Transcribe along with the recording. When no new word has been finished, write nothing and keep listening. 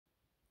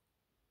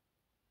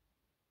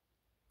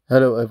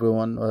Hello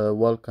everyone,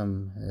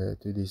 welcome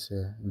to this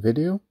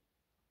video.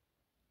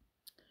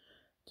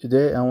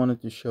 Today I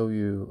wanted to show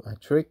you a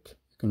trick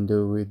you can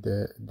do with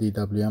the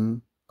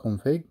DWM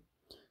config.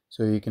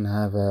 So you can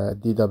have a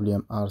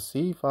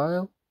dwmrc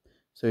file,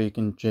 so you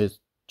can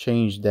just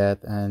change that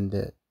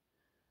and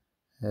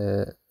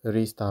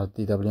restart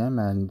DWM,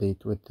 and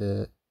it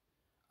would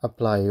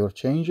apply your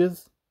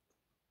changes.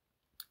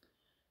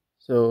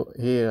 So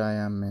here I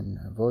am in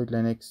Void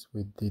Linux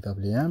with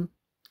DWM.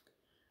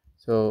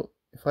 So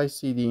if I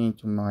cd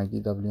into my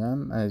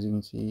DWM, as you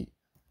can see,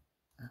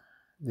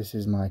 this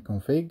is my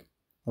config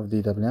of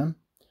DWM.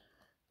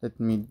 Let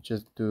me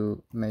just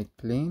do make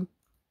clean,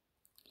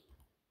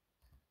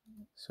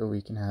 so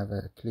we can have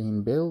a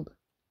clean build.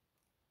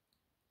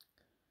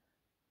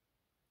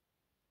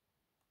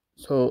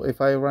 So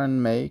if I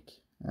run make,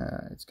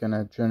 it's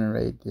gonna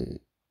generate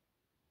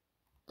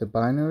the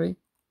binary,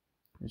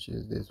 which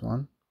is this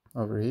one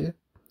over here.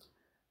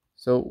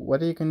 So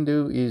what you can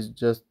do is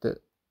just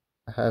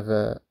have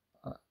a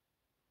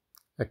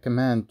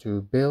command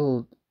to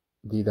build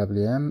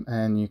DWM,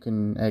 and you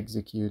can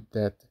execute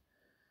that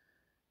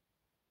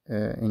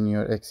in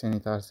your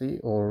xinitRC,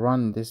 or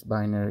run this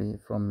binary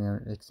from your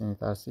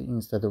xinitRC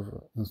instead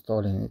of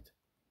installing it.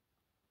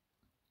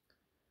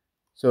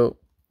 So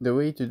the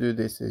way to do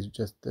this is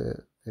just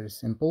very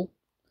simple.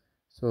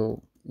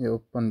 So you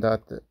open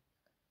that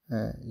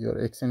your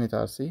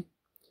xinitRC,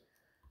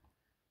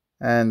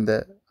 and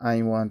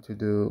I want to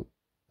do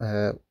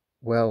I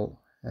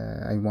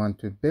want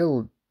to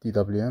build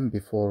DWM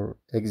before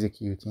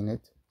executing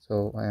it.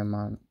 So I am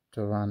on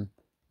to run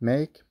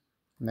make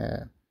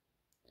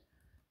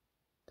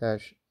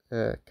dash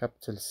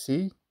capital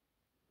C,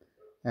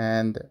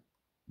 and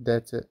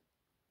that's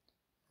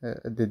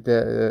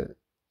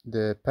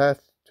the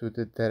path to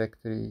the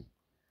directory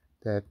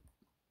that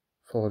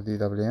for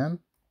DWM.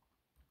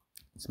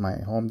 It's my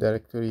home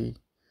directory,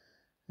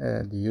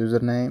 the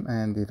username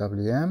and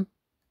DWM.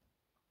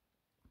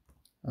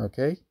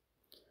 Okay,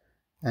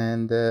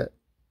 and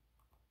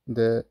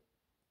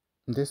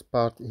this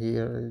part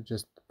here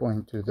just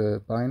point to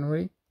the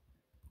binary,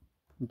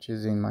 which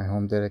is in my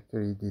home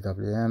directory,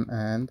 DWM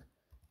and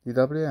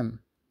DWM.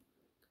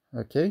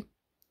 Okay,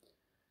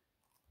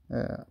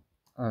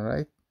 all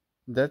right,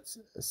 that's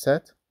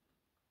set.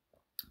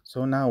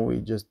 So now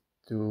we just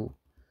do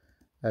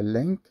a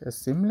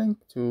symlink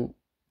to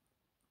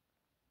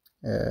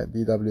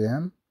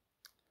DWM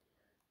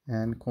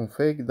and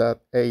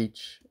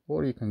config.h,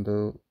 or you can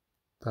do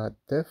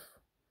 .def.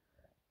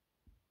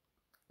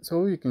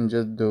 So you can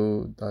just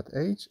do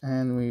 .h,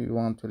 and we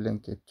want to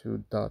link it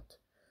to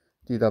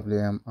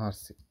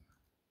 .dwmrc.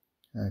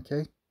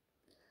 Okay,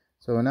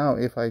 so now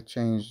if I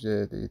change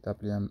the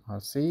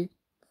dwmrc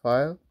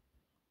file,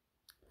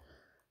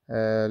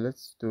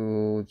 let's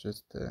do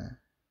just the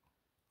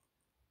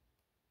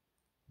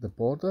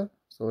border.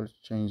 So let's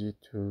change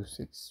it to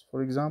 6,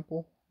 for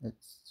example.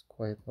 It's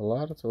quite a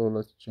lot, so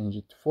let's change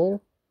it to 4.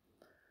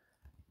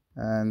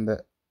 And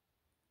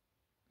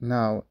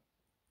now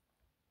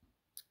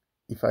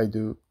if I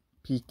do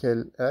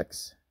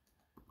pkillx,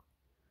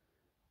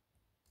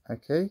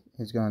 okay,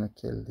 it's gonna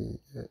kill the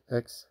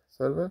X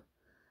server.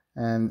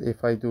 And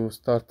if I do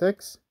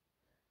StarTex,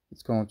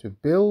 it's going to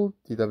build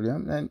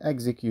DWM and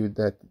execute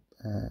that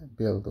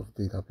build of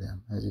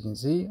DWM, as you can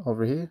see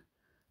over here.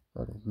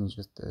 So let me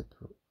just do a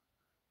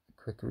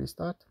quick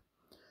restart.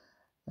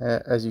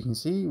 As you can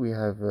see, we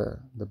have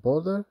the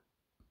border,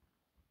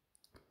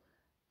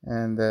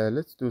 and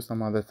let's do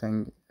some other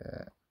thing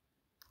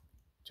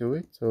to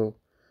it. So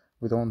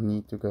we don't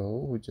need to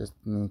go, we just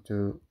need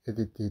to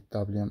edit the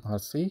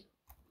DWMRC.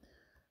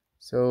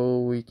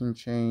 So we can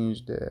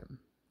change the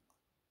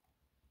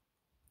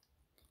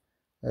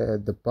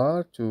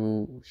bar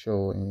to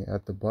show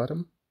at the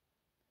bottom.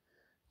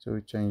 So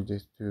we change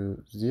this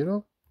to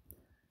 0.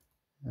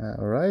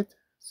 Alright,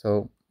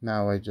 so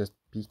now I just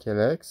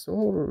pkillx,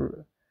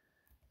 or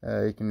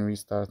you can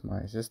restart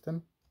my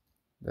system.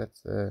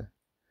 That's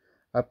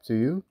up to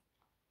you.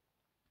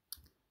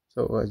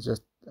 So I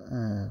just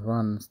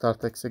run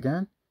StarTex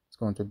again. It's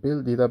going to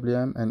build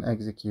DWM and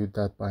execute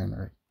that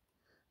binary,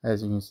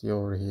 as you can see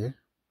over here.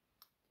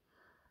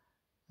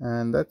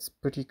 And that's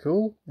pretty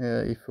cool.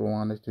 If you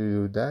wanted to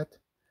do that,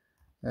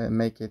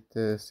 make it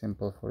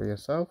simple for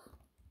yourself.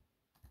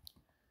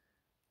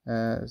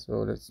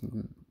 So let's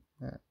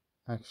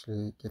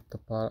actually get the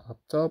bar up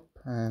top,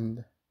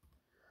 and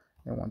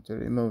I want to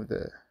remove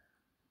the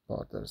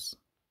borders.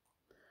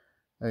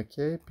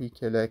 Okay,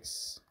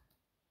 pkillx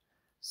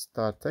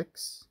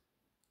StarTex,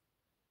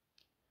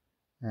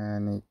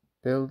 and it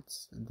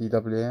builds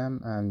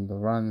DWM and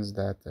runs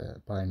that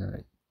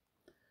binary.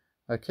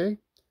 Okay,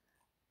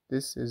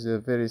 this is a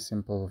very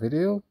simple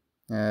video.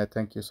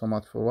 Thank you so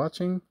much for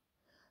watching.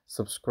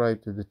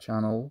 Subscribe to the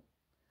channel,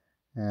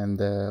 and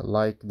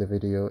like the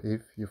video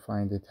if you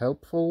find it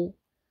helpful,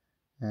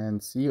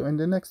 and see you in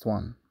the next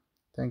one.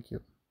 Thank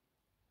you.